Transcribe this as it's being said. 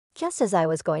Just as I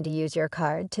was going to use your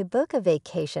card to book a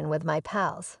vacation with my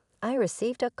pals, I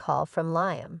received a call from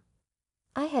Liam.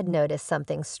 I had noticed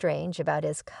something strange about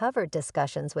his covert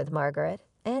discussions with Margaret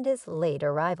and his late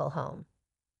arrival home.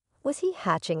 Was he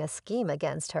hatching a scheme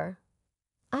against her?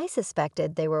 I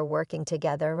suspected they were working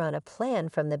together on a plan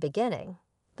from the beginning,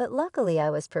 but luckily I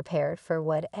was prepared for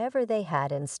whatever they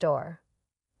had in store.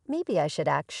 Maybe I should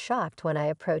act shocked when I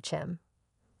approach him.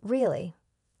 Really?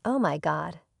 Oh my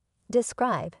God.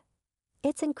 Describe.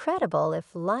 It's incredible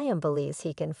if Liam believes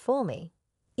he can fool me,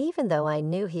 even though I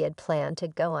knew he had planned to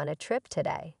go on a trip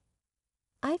today.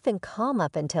 I've been calm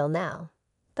up until now,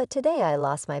 but today I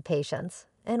lost my patience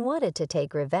and wanted to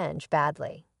take revenge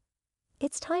badly.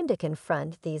 It's time to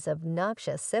confront these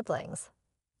obnoxious siblings.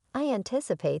 I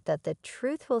anticipate that the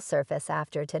truth will surface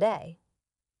after today.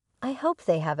 I hope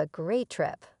they have a great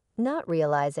trip, not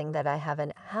realizing that I have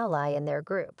an ally in their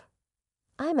group.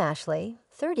 I'm Ashley,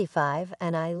 35,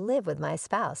 and I live with my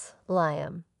spouse,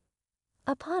 Liam.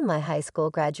 Upon my high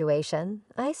school graduation,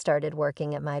 I started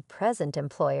working at my present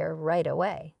employer right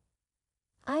away.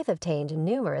 I've obtained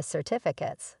numerous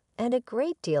certificates and a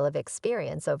great deal of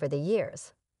experience over the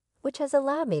years, which has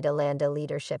allowed me to land a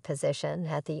leadership position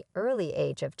at the early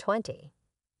age of 20.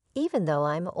 Even though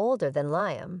I'm older than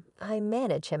Liam, I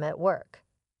manage him at work.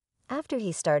 After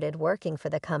he started working for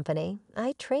the company,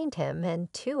 I trained him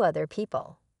and 2 other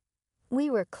people. We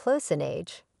were close in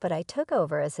age, but I took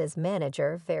over as his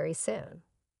manager very soon.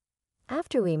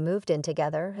 After we moved in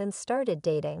together and started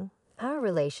dating, our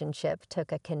relationship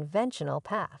took a conventional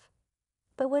path.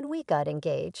 But when we got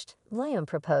engaged, Liam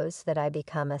proposed that I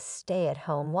become a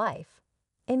stay-at-home wife,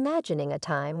 imagining a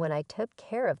time when I took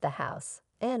care of the house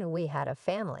and we had a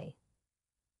family.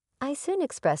 I soon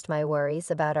expressed my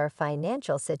worries about our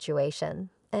financial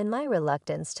situation and my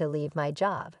reluctance to leave my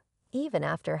job, even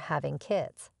after having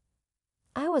kids.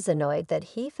 I was annoyed that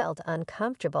he felt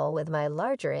uncomfortable with my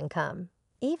larger income,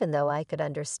 even though I could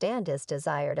understand his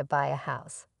desire to buy a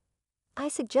house. I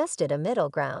suggested a middle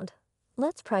ground.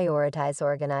 Let's prioritize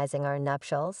organizing our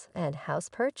nuptials and house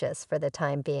purchase for the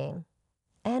time being,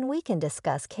 and we can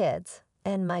discuss kids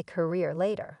and my career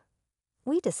later.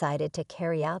 We decided to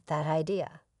carry out that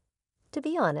idea. To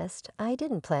be honest, I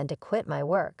didn't plan to quit my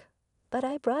work, but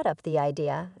I brought up the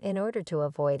idea in order to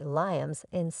avoid Liam's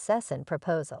incessant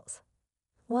proposals.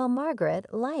 While Margaret,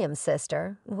 Liam's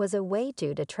sister, was away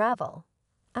due to travel,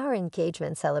 our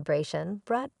engagement celebration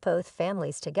brought both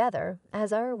families together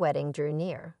as our wedding drew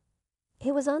near.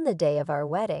 It was on the day of our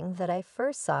wedding that I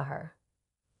first saw her.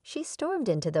 She stormed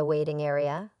into the waiting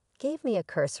area, gave me a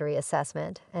cursory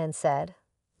assessment, and said,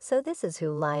 "So this is who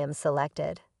Liam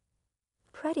selected.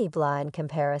 Pretty blah in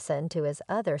comparison to his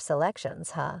other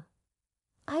selections, huh?"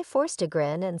 I forced a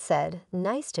grin and said,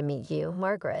 "Nice to meet you,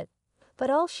 Margaret." But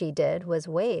all she did was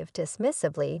wave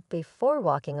dismissively before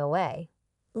walking away,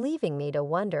 leaving me to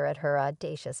wonder at her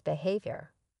audacious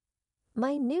behavior.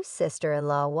 My new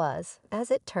sister-in-law was,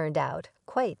 as it turned out,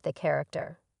 quite the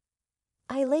character.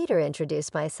 I later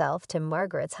introduced myself to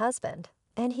Margaret's husband,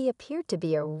 and he appeared to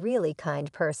be a really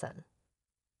kind person.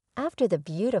 After the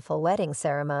beautiful wedding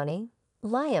ceremony,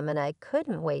 Liam and I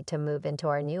couldn't wait to move into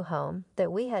our new home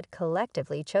that we had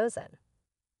collectively chosen.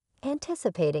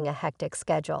 Anticipating a hectic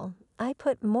schedule, I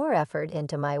put more effort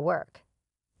into my work.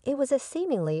 It was a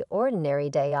seemingly ordinary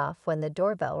day off when the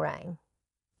doorbell rang.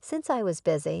 Since I was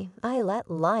busy, I let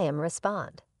Liam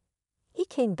respond. He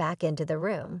came back into the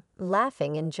room,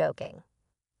 laughing and joking.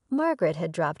 Margaret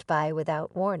had dropped by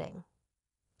without warning.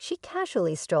 She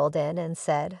casually strolled in and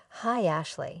said, "Hi,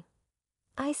 Ashley.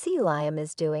 I see Liam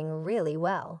is doing really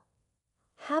well.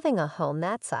 Having a home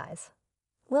that size.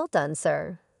 Well done,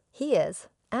 sir. He is,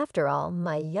 after all,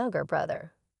 my younger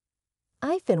brother."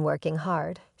 "I've been working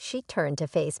hard," she turned to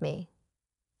face me.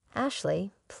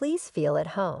 "Ashley, please feel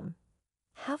at home.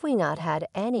 Have we not had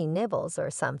any nibbles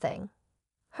or something?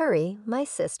 Hurry, my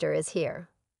sister is here."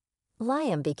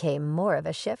 Liam became more of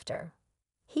a shifter.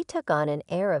 He took on an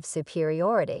air of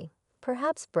superiority,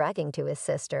 perhaps bragging to his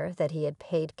sister that he had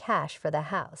paid cash for the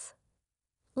house.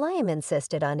 Liam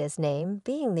insisted on his name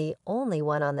being the only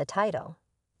one on the title,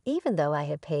 even though I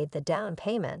had paid the down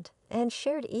payment and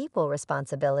shared equal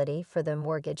responsibility for the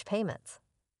mortgage payments.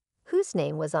 Whose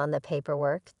name was on the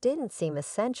paperwork didn't seem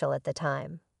essential at the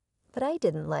time, but I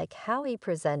didn't like how he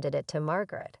presented it to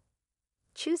Margaret.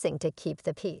 Choosing to keep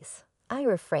the peace, I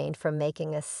refrained from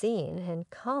making a scene and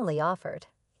calmly offered,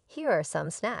 "Here are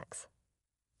some snacks."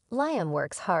 "Liam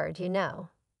works hard, you know."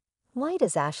 "Why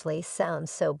does Ashley sound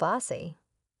so bossy?"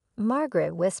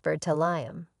 Margaret whispered to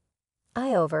Liam.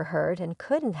 I overheard and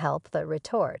couldn't help but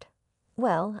retort,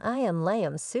 "Well, I am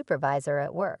Liam's supervisor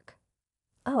at work."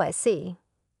 "Oh, I see.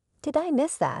 Did I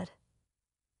miss that?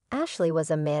 Ashley was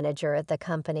a manager at the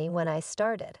company when I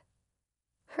started.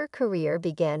 Her career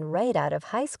began right out of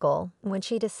high school when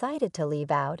she decided to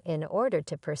leave out in order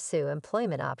to pursue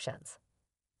employment options.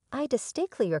 I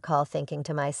distinctly recall thinking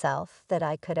to myself that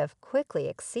I could have quickly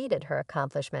exceeded her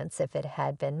accomplishments if it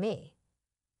had been me.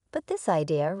 But this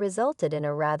idea resulted in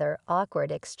a rather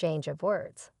awkward exchange of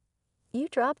words. "You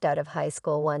dropped out of high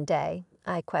school one day,"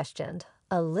 I questioned,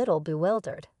 a little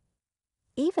bewildered.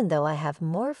 "Even though I have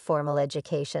more formal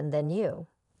education than you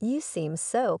seem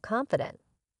so confident."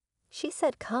 She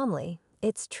said calmly,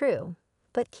 "It's true,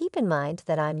 but keep in mind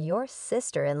that I'm your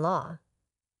sister-in-law.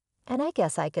 And I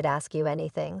guess I could ask you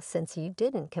anything since you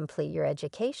didn't complete your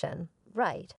education,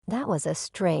 right?" That was a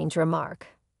strange remark.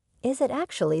 Is it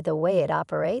actually the way it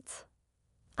operates?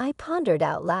 I pondered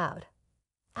out loud.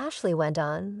 Ashley went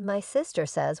on, "My sister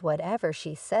says whatever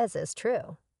she says is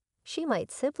true. She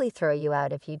might simply throw you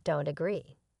out if you don't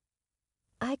agree."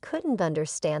 I couldn't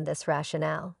understand this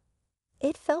rationale.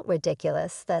 It felt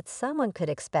ridiculous that someone could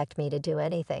expect me to do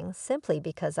anything simply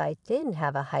because I didn't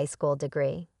have a high school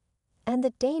degree. And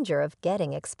the danger of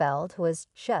getting expelled was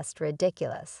just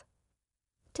ridiculous.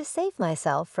 To save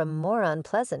myself from more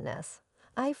unpleasantness,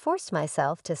 I forced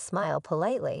myself to smile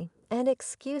politely and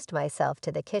excused myself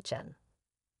to the kitchen.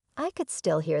 I could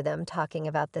still hear them talking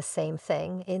about the same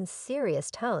thing in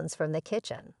serious tones from the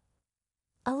kitchen.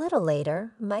 A little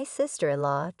later, my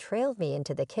sister-in-law trailed me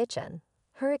into the kitchen,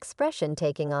 her expression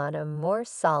taking on a more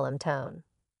solemn tone.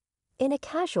 In a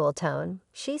casual tone,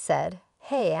 she said,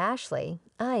 "Hey, Ashley,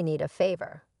 I need a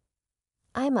favor.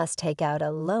 I must take out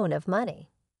a loan of money,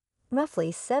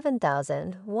 roughly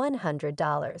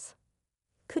 $7,100.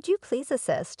 Could you please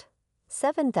assist?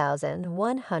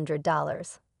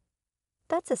 $7,100.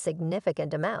 That's a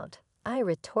significant amount," I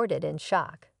retorted in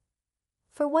shock.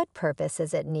 "For what purpose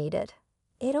is it needed?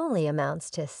 It only amounts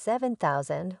to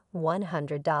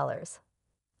 $7,100.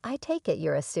 I take it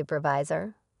you're a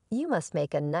supervisor. You must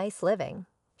make a nice living,"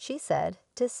 she said,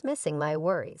 dismissing my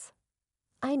worries.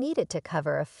 I needed to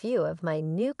cover a few of my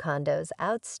new condo's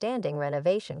outstanding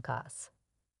renovation costs.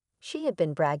 She had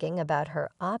been bragging about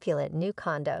her opulent new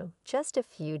condo just a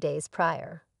few days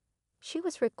prior. She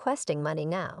was requesting money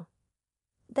now.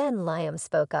 Then Liam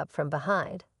spoke up from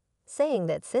behind, saying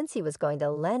that since he was going to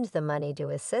lend the money to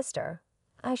his sister,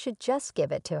 I should just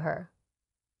give it to her.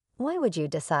 "Why would you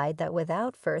decide that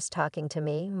without first talking to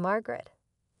me, Margaret?"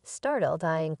 Startled,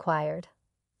 I inquired.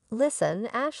 "Listen,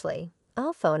 Ashley,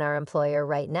 I'll phone our employer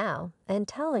right now and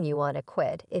tell him you want to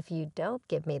quit if you don't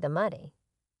give me the money."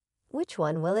 "Which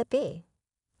one will it be?"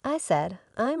 I said,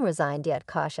 I'm resigned yet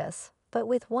cautious, but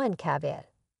with one caveat.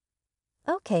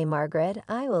 "Okay, Margaret,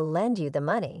 I will lend you the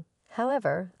money.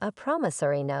 However, a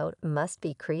promissory note must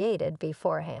be created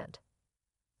beforehand.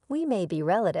 We may be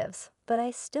relatives, but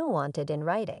I still want it in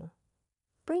writing.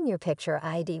 Bring your picture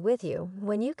ID with you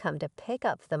when you come to pick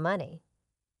up the money."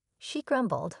 She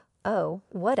grumbled, "Oh,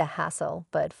 what a hassle,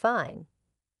 but fine.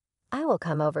 I will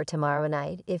come over tomorrow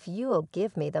night if you will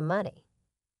give me the money."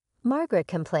 Margaret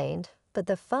complained, but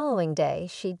the following day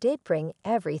she did bring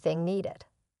everything needed.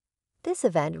 This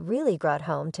event really brought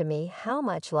home to me how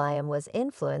much Liam was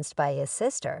influenced by his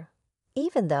sister,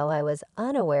 even though I was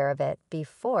unaware of it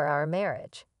before our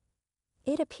marriage.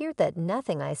 It appeared that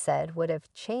nothing I said would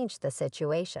have changed the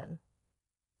situation.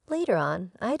 Later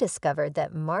on, I discovered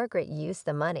that Margaret used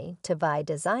the money to buy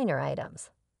designer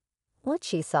items. Once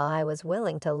she saw I was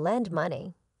willing to lend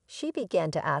money, she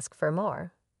began to ask for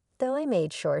more, though I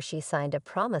made sure she signed a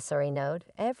promissory note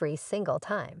every single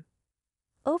time.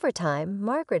 Over time,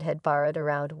 Margaret had borrowed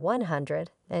around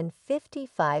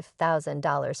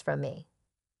 $155,000 from me.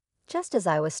 Just as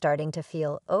I was starting to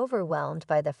feel overwhelmed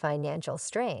by the financial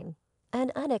strain,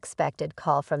 an unexpected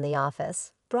call from the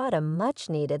office brought a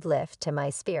much-needed lift to my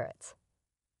spirits.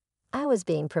 I was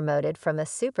being promoted from a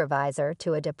supervisor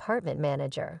to a department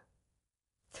manager.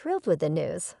 Thrilled with the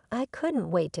news, I couldn't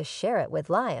wait to share it with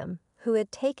Liam, who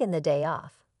had taken the day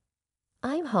off.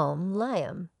 "I'm home,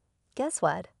 Liam. Guess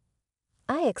what?"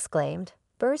 I exclaimed,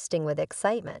 bursting with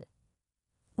excitement.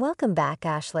 "Welcome back,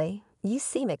 Ashley. You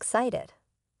seem excited.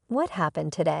 What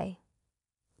happened today?"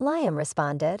 Liam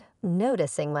responded,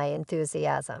 noticing my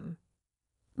enthusiasm.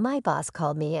 "My boss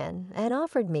called me in and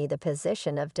offered me the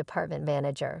position of department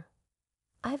manager.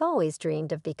 I've always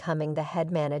dreamed of becoming the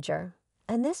head manager,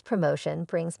 and this promotion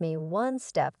brings me one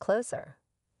step closer."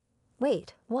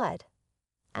 "Wait, what?"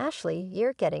 "Ashley,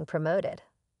 you're getting promoted."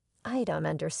 "I don't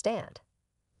understand."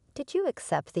 "Did you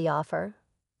accept the offer?"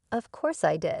 "Of course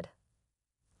I did.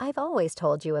 I've always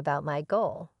told you about my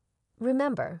goal.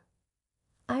 Remember?"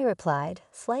 I replied,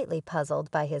 slightly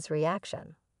puzzled by his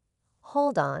reaction.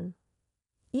 "Hold on.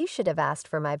 You should have asked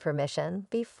for my permission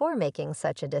before making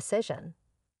such a decision.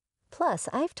 Plus,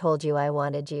 I've told you I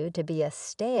wanted you to be a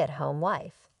stay-at-home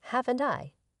wife, haven't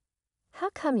I? How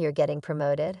come you're getting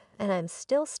promoted and I'm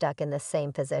still stuck in the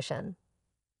same position?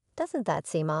 Doesn't that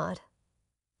seem odd?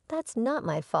 That's not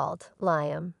my fault,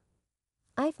 Liam.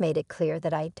 I've made it clear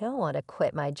that I don't want to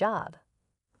quit my job.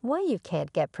 Why you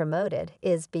can't get promoted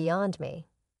is beyond me.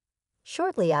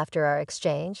 Shortly after our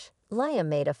exchange, Liam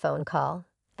made a phone call,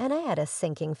 and I had a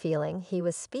sinking feeling he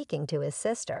was speaking to his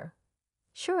sister.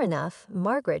 Sure enough,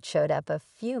 Margaret showed up a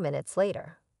few minutes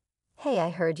later. Hey, I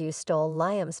heard you stole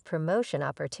Liam's promotion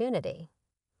opportunity.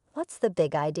 What's the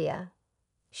big idea?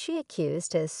 She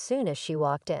accused as soon as she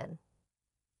walked in.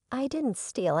 I didn't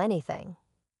steal anything.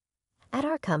 At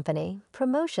our company,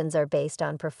 promotions are based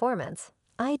on performance.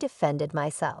 I defended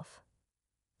myself.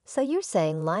 So you're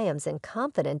saying Liam's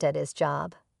incompetent at his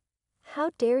job?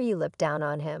 How dare you look down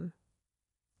on him?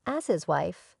 As his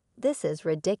wife, this is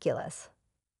ridiculous.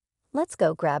 Let's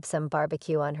go grab some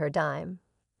barbecue on her dime.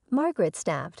 Margaret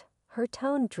snapped, her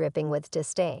tone dripping with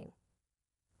disdain.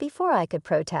 Before I could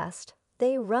protest,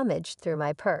 they rummaged through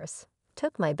my purse,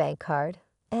 took my bank card,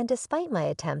 and despite my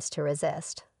attempts to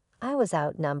resist, I was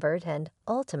outnumbered and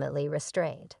ultimately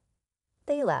restrained.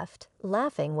 They left,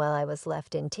 laughing while I was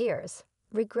left in tears,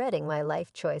 regretting my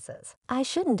life choices. I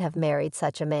shouldn't have married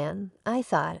such a man, I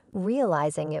thought,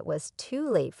 realizing it was too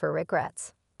late for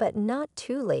regrets, but not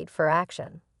too late for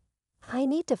action. I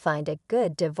need to find a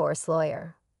good divorce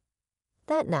lawyer.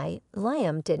 That night,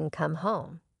 Liam didn't come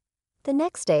home. The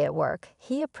next day at work,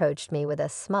 he approached me with a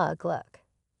smug look.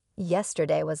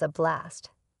 Yesterday was a blast.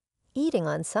 Eating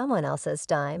on someone else's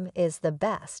dime is the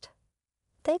best.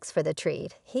 Thanks for the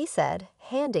treat, he said,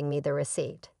 handing me the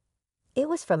receipt. It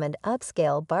was from an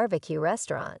upscale barbecue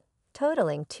restaurant,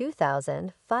 totaling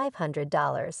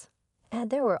 $2,500, and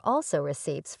there were also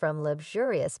receipts from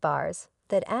luxurious bars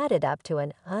that added up to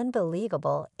an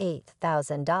unbelievable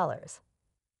 $8,000.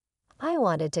 I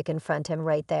wanted to confront him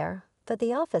right there, but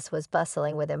the office was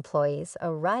bustling with employees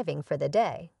arriving for the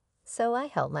day, so I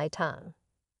held my tongue.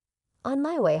 On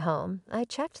my way home, I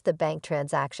checked the bank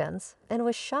transactions and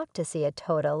was shocked to see a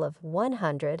total of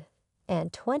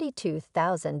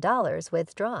 $122,000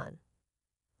 withdrawn.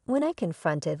 When I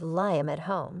confronted Liam at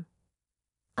home,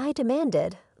 I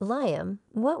demanded, Liam,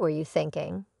 what were you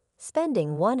thinking?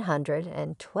 Spending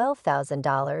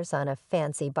 $112,000 on a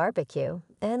fancy barbecue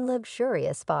and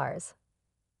luxurious bars.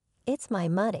 It's my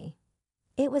money.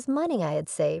 It was money I had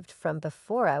saved from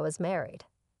before I was married.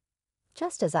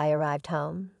 Just as I arrived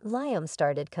home, Liam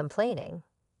started complaining.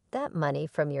 That money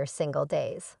from your single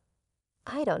days.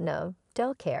 I don't know,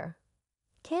 don't care.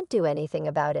 Can't do anything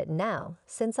about it now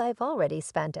since I've already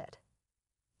spent it.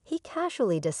 He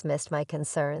casually dismissed my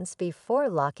concerns before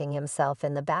locking himself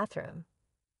in the bathroom.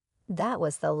 That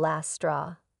was the last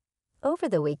straw. Over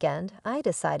the weekend, I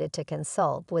decided to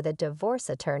consult with a divorce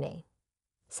attorney.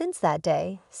 Since that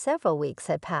day, several weeks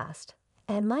had passed,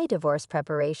 and my divorce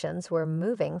preparations were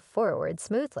moving forward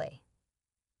smoothly.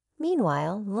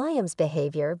 Meanwhile, Liam's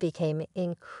behavior became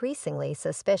increasingly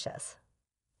suspicious.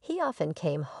 He often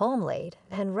came home late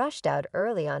and rushed out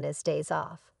early on his days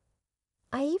off.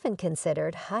 I even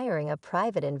considered hiring a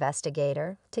private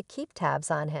investigator to keep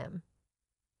tabs on him.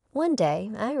 One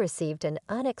day, I received an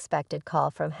unexpected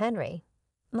call from Henry,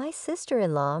 my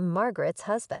sister-in-law Margaret's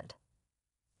husband.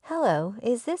 Hello,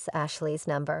 is this Ashley's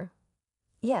number?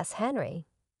 Yes, Henry.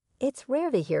 It's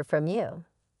rare to hear from you.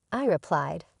 I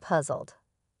replied, puzzled.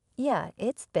 Yeah,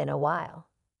 it's been a while.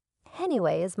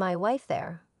 Anyway, is my wife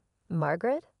there?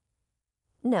 Margaret?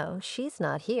 No, she's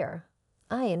not here.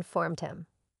 I informed him.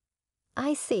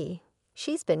 I see.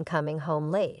 She's been coming home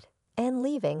late and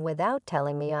leaving without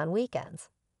telling me on weekends.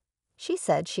 She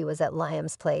said she was at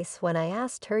Liam's place when I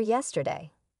asked her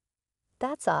yesterday.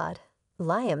 That's odd.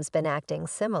 Liam's been acting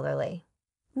similarly.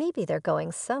 Maybe they're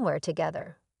going somewhere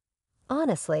together.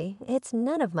 Honestly, it's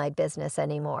none of my business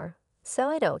anymore, so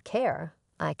I don't care,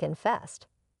 I confessed.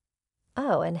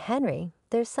 Oh, and Henry,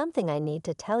 there's something I need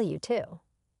to tell you too.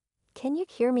 Can you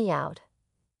hear me out?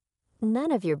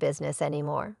 None of your business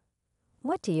anymore.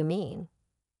 What do you mean?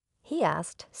 He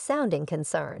asked, sounding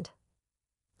concerned.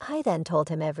 I then told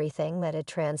him everything that had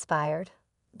transpired,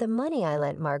 the money I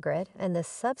lent Margaret and the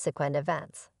subsequent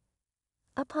events.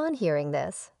 Upon hearing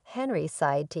this, Henry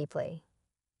sighed deeply.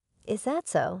 Is that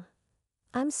so?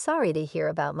 I'm sorry to hear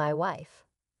about my wife.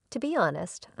 To be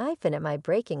honest, I've been at my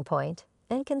breaking point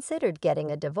and considered getting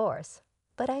a divorce,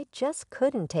 but I just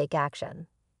couldn't take action.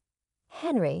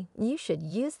 Henry, you should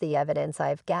use the evidence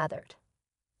I've gathered.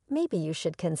 Maybe you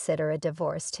should consider a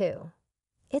divorce too.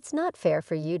 It's not fair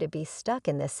for you to be stuck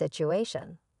in this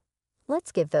situation.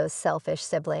 Let's give those selfish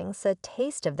siblings a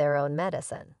taste of their own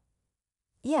medicine.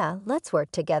 Yeah, let's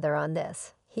work together on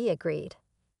this, he agreed.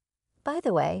 By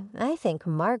the way, I think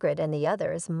Margaret and the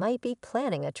others might be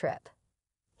planning a trip.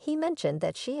 He mentioned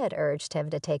that she had urged him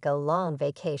to take a long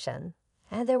vacation,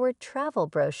 and there were travel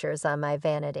brochures on my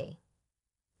vanity.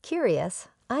 Curious,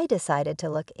 I decided to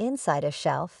look inside a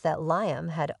shelf that Liam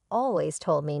had always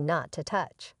told me not to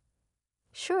touch.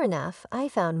 Sure enough, I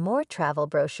found more travel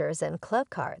brochures and club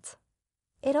cards.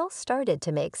 It all started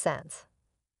to make sense.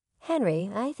 Henry,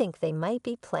 I think they might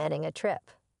be planning a trip.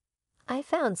 I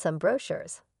found some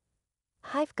brochures.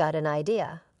 I've got an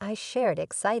idea, I shared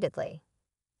excitedly.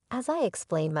 As I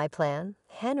explained my plan,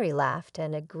 Henry laughed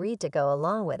and agreed to go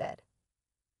along with it.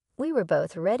 We were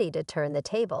both ready to turn the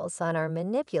tables on our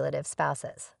manipulative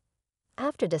spouses.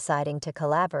 After deciding to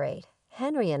collaborate,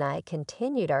 Henry and I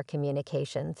continued our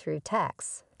communication through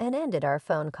texts and ended our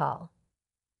phone call.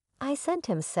 I sent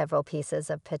him several pieces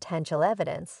of potential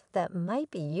evidence that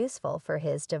might be useful for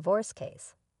his divorce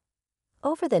case.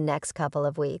 Over the next couple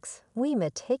of weeks, we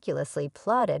meticulously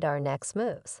plotted our next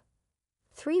moves.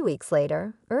 3 weeks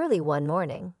later, early one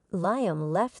morning,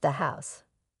 Liam left the house,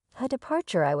 a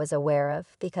departure I was aware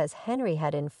of because Henry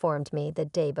had informed me the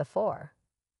day before.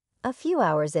 A few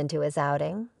hours into his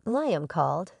outing, Liam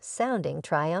called, sounding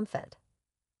triumphant.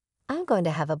 "I'm going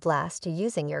to have a blast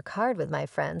using your card with my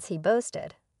friends," he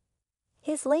boasted.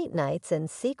 His late nights and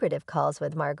secretive calls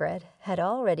with Margaret had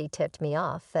already tipped me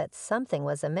off that something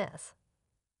was amiss.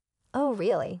 "Oh,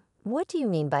 really? What do you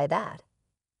mean by that?"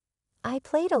 I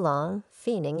played along,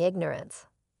 feigning ignorance.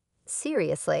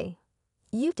 "Seriously,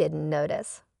 you didn't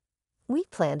notice. We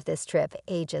planned this trip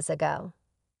ages ago.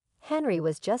 Henry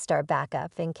was just our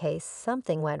backup in case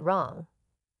something went wrong.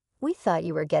 We thought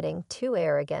you were getting too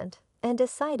arrogant and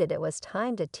decided it was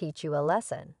time to teach you a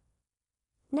lesson.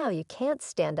 Now you can't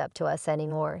stand up to us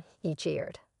anymore," he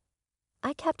jeered.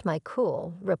 I kept my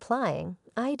cool, replying,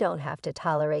 "I don't have to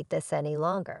tolerate this any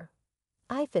longer.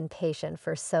 I've been patient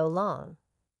for so long.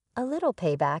 A little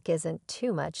payback isn't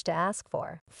too much to ask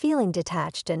for." Feeling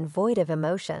detached and void of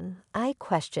emotion, I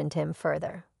questioned him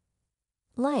further.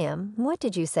 "Liam, what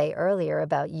did you say earlier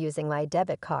about using my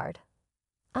debit card?"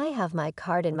 "I have my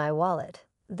card in my wallet,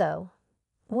 though."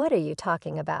 "What are you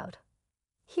talking about?"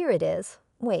 "Here it is.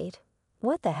 Wait,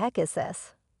 what the heck is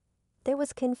this?" There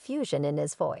was confusion in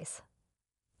his voice.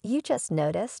 "You just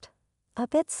noticed? A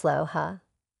bit slow, huh?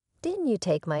 Didn't you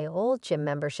take my old gym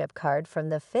membership card from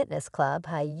the fitness club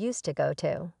I used to go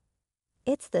to?"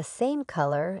 "It's the same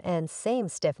color and same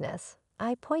stiffness,"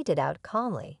 I pointed out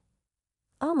calmly.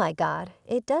 "Oh my God,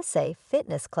 it does say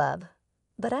fitness club,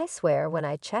 but I swear when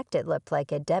I checked it looked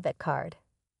like a debit card.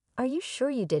 Are you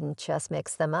sure you didn't just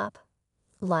mix them up?"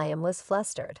 Liam was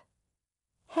flustered.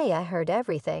 "Hey, I heard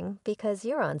everything because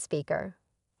you're on speaker."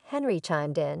 Henry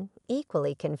chimed in,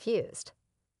 equally confused.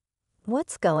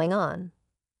 "What's going on?"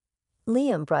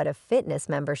 "Liam brought a fitness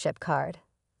membership card.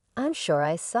 I'm sure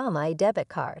I saw my debit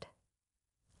card."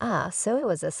 "Ah, so it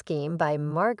was a scheme by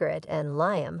Margaret and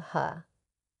Liam, huh?"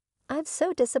 "I'm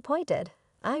so disappointed,"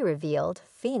 I revealed,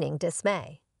 feigning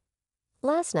dismay.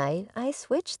 "Last night, I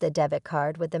switched the debit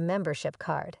card with the membership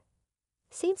card.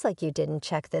 Seems like you didn't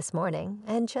check this morning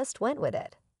and just went with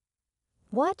it."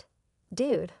 "What?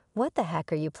 Dude, what the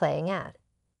heck are you playing at?"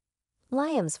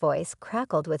 Liam's voice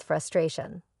crackled with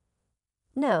frustration.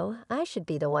 "No, I should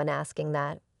be the one asking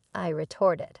that," I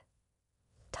retorted.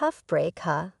 "Tough break,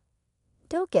 huh?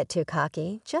 Don't get too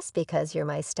cocky just because you're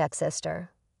my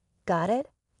stepsister. Got it?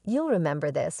 You'll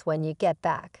remember this when you get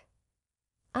back.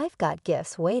 I've got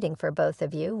gifts waiting for both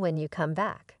of you when you come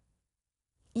back."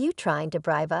 "You trying to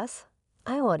bribe us?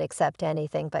 I won't accept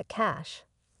anything but cash,"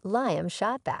 Liam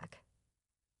shot back.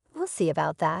 "We'll see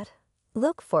about that.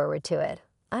 Look forward to it,"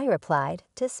 I replied,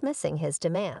 dismissing his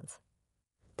demands.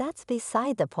 "That's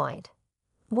beside the point.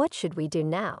 What should we do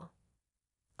now?"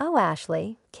 "Oh,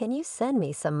 Ashley, can you send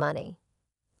me some money?"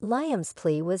 Liam's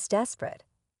plea was desperate.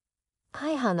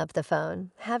 I hung up the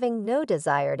phone, having no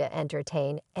desire to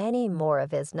entertain any more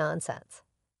of his nonsense.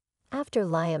 After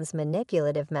Liam's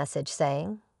manipulative message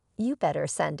saying, "You better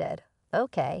send it,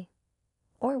 okay,"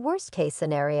 or worst case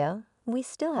scenario, "We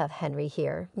still have Henry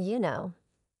here, you know,"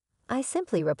 I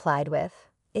simply replied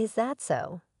with, "Is that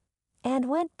so?" and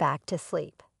went back to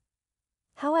sleep.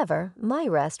 However, my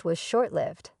rest was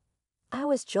short-lived. I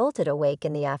was jolted awake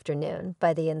in the afternoon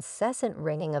by the incessant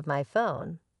ringing of my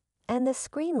phone, and the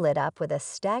screen lit up with a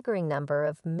staggering number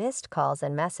of missed calls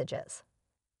and messages.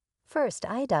 First,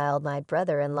 I dialed my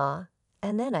brother-in-law,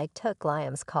 and then I took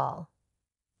Liam's call.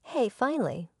 "Hey,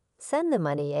 finally, send the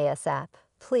money ASAP,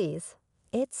 please.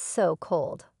 It's so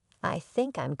cold. I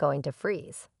think I'm going to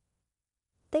freeze."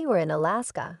 They were in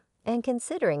Alaska, and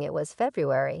considering it was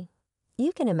February,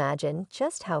 you can imagine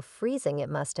just how freezing it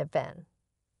must have been.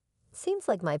 Seems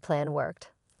like my plan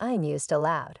worked, I mused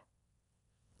aloud.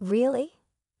 Really?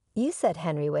 You said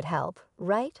Henry would help,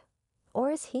 right?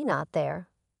 Or is he not there?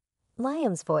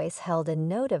 Liam's voice held a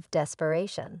note of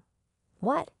desperation.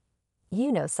 What?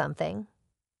 You know something.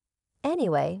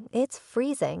 Anyway, it's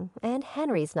freezing, and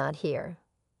Henry's not here.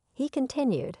 He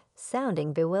continued,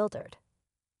 sounding bewildered.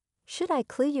 Should I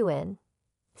clue you in?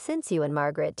 Since you and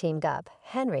Margaret teamed up,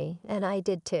 Henry and I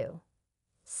did too.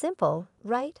 Simple,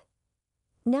 right?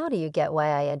 Now do you get why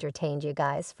I entertained you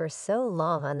guys for so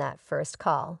long on that first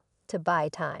call, to buy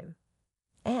time?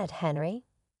 And Henry?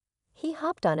 He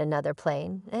hopped on another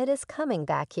plane and is coming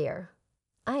back here.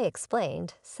 I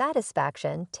explained,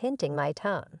 satisfaction tinting my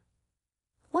tone.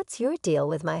 What's your deal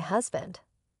with my husband?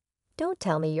 Don't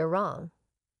tell me you're wrong.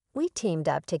 We teamed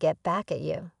up to get back at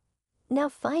you. Now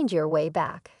find your way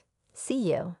back. See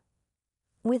you.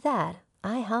 With that,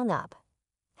 I hung up.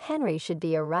 Henry should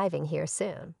be arriving here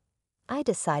soon. I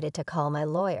decided to call my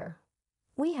lawyer.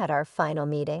 We had our final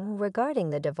meeting regarding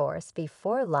the divorce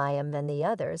before Liam and the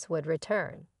others would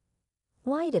return.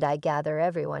 Why did I gather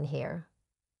everyone here?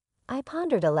 I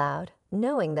pondered aloud,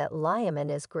 knowing that Liam and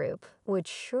his group would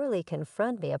surely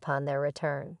confront me upon their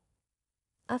return.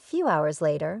 A few hours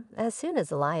later, as soon as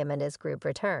Liam and his group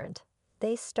returned,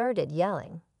 they started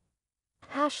yelling.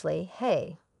 Ashley,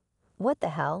 hey, what the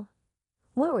hell?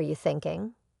 What were you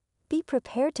thinking? Be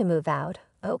prepared to move out,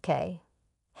 okay.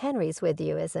 Henry's with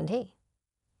you, isn't he?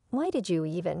 Why did you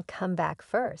even come back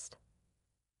first?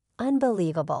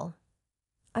 Unbelievable.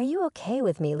 Are you okay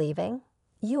with me leaving?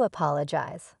 You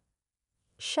apologize.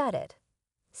 Shut it.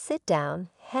 Sit down,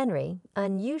 Henry,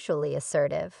 unusually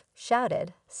assertive,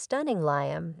 shouted, stunning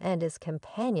Liam and his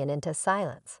companion into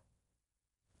silence.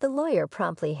 The lawyer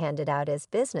promptly handed out his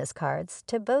business cards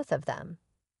to both of them.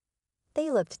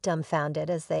 They looked dumbfounded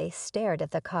as they stared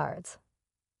at the cards.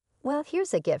 Well,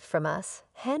 here's a gift from us,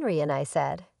 Henry and I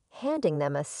said, handing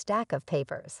them a stack of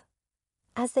papers.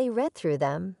 As they read through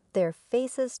them, their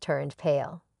faces turned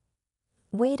pale.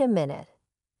 Wait a minute.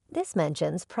 This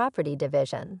mentions property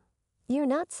division. You're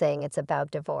not saying it's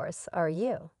about divorce, are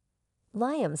you?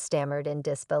 Liam stammered in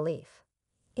disbelief.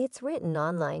 It's written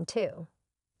online, too.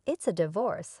 It's a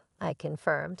divorce, I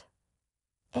confirmed.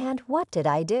 And what did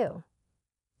I do?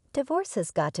 Divorce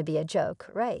has got to be a joke,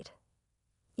 right?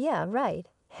 Yeah, right,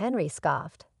 Henry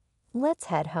scoffed. Let's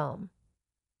head home.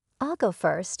 I'll go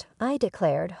first, I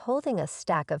declared, holding a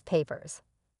stack of papers.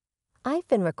 I've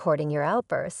been recording your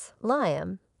outbursts,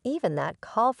 Liam, even that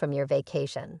call from your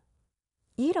vacation.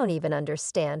 You don't even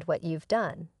understand what you've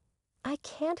done. I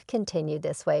can't continue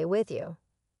this way with you.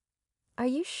 Are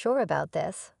you sure about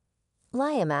this?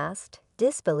 Liam asked,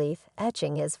 disbelief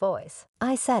etching his voice.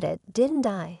 I said it, didn't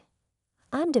I?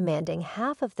 I'm demanding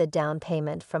half of the down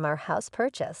payment from our house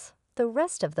purchase, the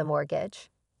rest of the mortgage,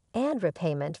 and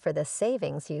repayment for the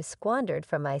savings you squandered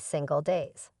from my single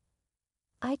days.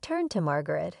 I turned to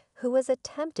Margaret, who was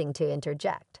attempting to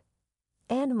interject.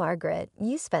 And Margaret,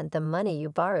 you spent the money you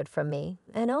borrowed from me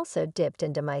and also dipped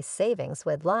into my savings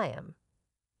with Liam.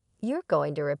 You're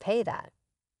going to repay that.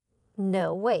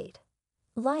 No, wait.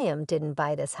 Liam didn't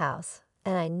buy this house,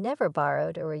 and I never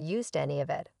borrowed or used any of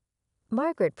it.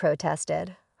 Margaret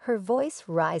protested, her voice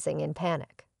rising in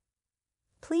panic.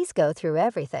 Please go through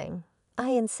everything,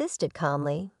 I insisted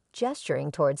calmly,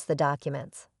 gesturing towards the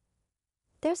documents.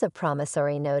 There's a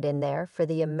promissory note in there for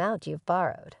the amount you've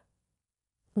borrowed.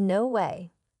 No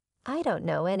way. I don't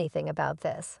know anything about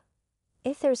this.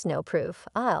 If there's no proof,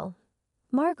 I'll...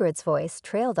 Margaret's voice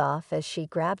trailed off as she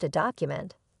grabbed a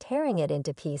document, tearing it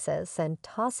into pieces and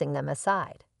tossing them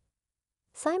aside.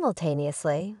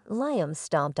 Simultaneously, Liam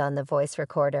stomped on the voice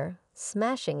recorder,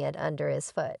 smashing it under his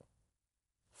foot.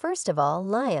 First of all,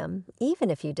 Liam,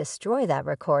 even if you destroy that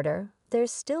recorder,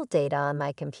 there's still data on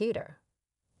my computer.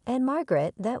 And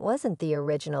Margaret, that wasn't the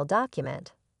original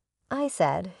document, I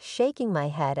said, shaking my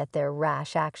head at their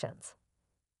rash actions.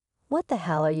 What the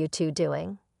hell are you two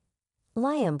doing?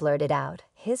 Liam blurted out,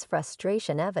 his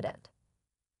frustration evident.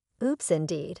 Oops,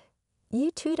 indeed. You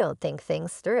two don't think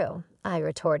things through, I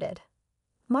retorted.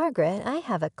 Margaret, I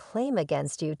have a claim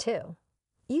against you too.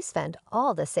 You spent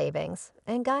all the savings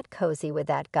and got cozy with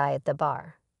that guy at the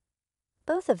bar.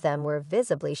 Both of them were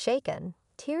visibly shaken,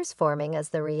 tears forming as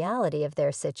the reality of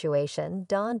their situation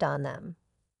dawned on them.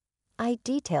 I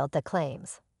detailed the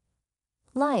claims.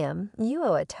 Liam, you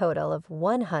owe a total of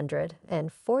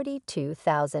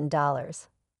 $142,000.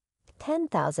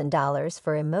 $10,000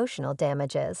 for emotional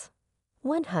damages,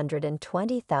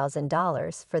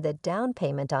 $120,000 for the down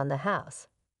payment on the house,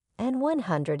 and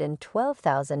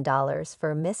 $112,000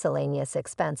 for miscellaneous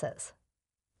expenses.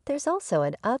 There's also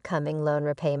an upcoming loan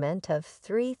repayment of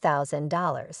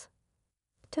 $3,000.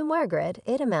 To Margaret,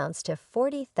 it amounts to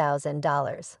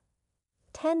 $40,000,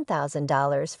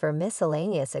 $10,000 for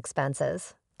miscellaneous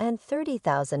expenses, and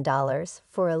 $30,000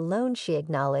 for a loan she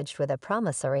acknowledged with a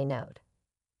promissory note.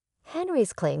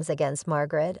 Henry's claims against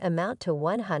Margaret amount to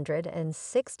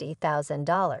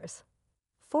 $160,000,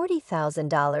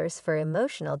 $40,000 for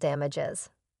emotional damages,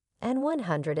 and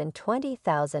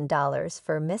 $120,000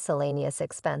 for miscellaneous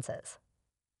expenses.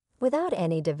 Without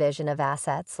any division of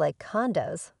assets like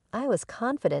condos, I was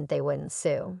confident they wouldn't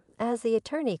sue, as the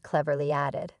attorney cleverly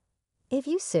added, "If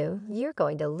you sue, you're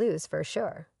going to lose for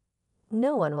sure.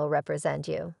 No one will represent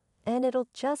you, and it'll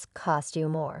just cost you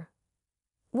more.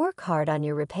 Work hard on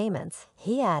your repayments,"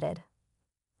 he added.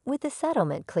 With the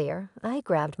settlement clear, I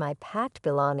grabbed my packed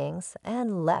belongings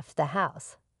and left the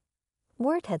house.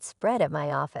 Word had spread at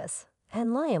my office, and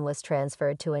Liam was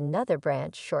transferred to another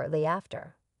branch shortly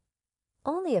after.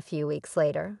 Only a few weeks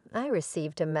later, I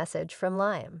received a message from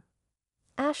Liam.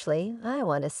 "Ashley, I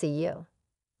want to see you.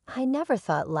 I never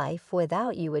thought life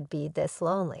without you would be this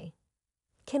lonely.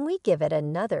 Can we give it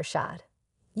another shot?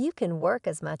 You can work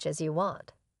as much as you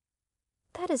want."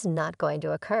 "That is not going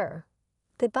to occur.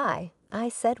 Goodbye," I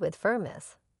said with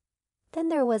firmness. Then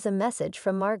there was a message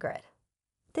from Margaret.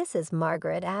 "This is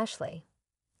Margaret Ashley.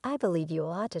 I believe you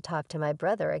ought to talk to my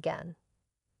brother again.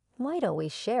 Why don't we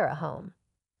share a home?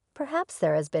 Perhaps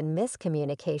there has been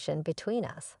miscommunication between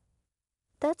us."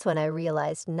 That's when I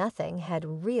realized nothing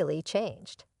had really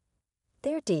changed.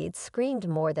 Their deeds screamed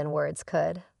more than words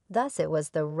could, thus it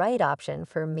was the right option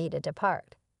for me to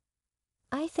depart.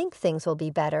 "I think things will be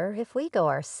better if we go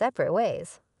our separate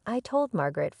ways," I told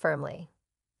Margaret firmly.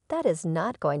 "That is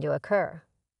not going to occur.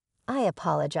 I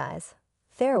apologize.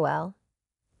 Farewell."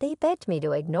 They begged me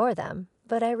to ignore them,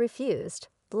 but I refused,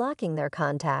 blocking their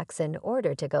contacts in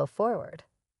order to go forward.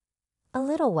 A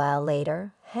little while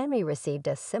later, Henry received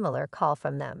a similar call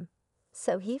from them,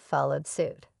 so he followed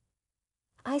suit.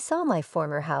 I saw my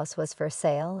former house was for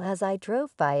sale as I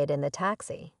drove by it in the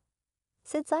taxi.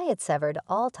 Since I had severed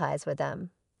all ties with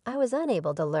them, I was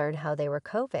unable to learn how they were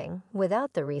coping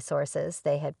without the resources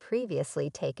they had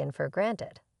previously taken for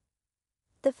granted.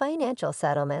 The financial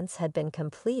settlements had been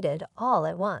completed all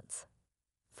at once.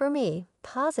 For me,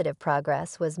 positive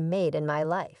progress was made in my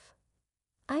life.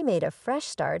 I made a fresh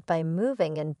start by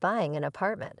moving and buying an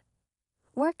apartment.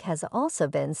 Work has also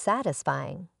been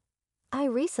satisfying. I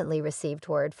recently received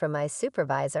word from my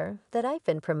supervisor that I've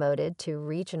been promoted to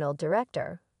regional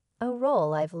director, a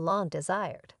role I've long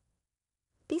desired.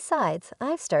 Besides,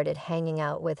 I've started hanging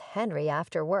out with Henry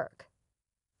after work.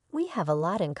 We have a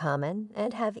lot in common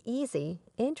and have easy,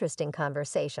 interesting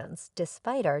conversations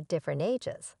despite our different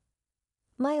ages.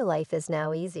 My life is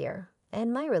now easier,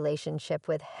 and my relationship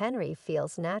with Henry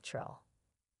feels natural.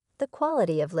 The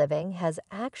quality of living has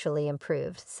actually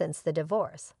improved since the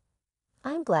divorce.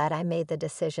 I'm glad I made the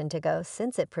decision to go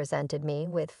since it presented me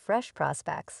with fresh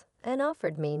prospects and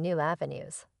offered me new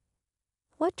avenues.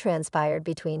 What transpired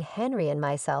between Henry and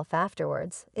myself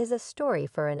afterwards is a story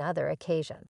for another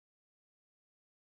occasion.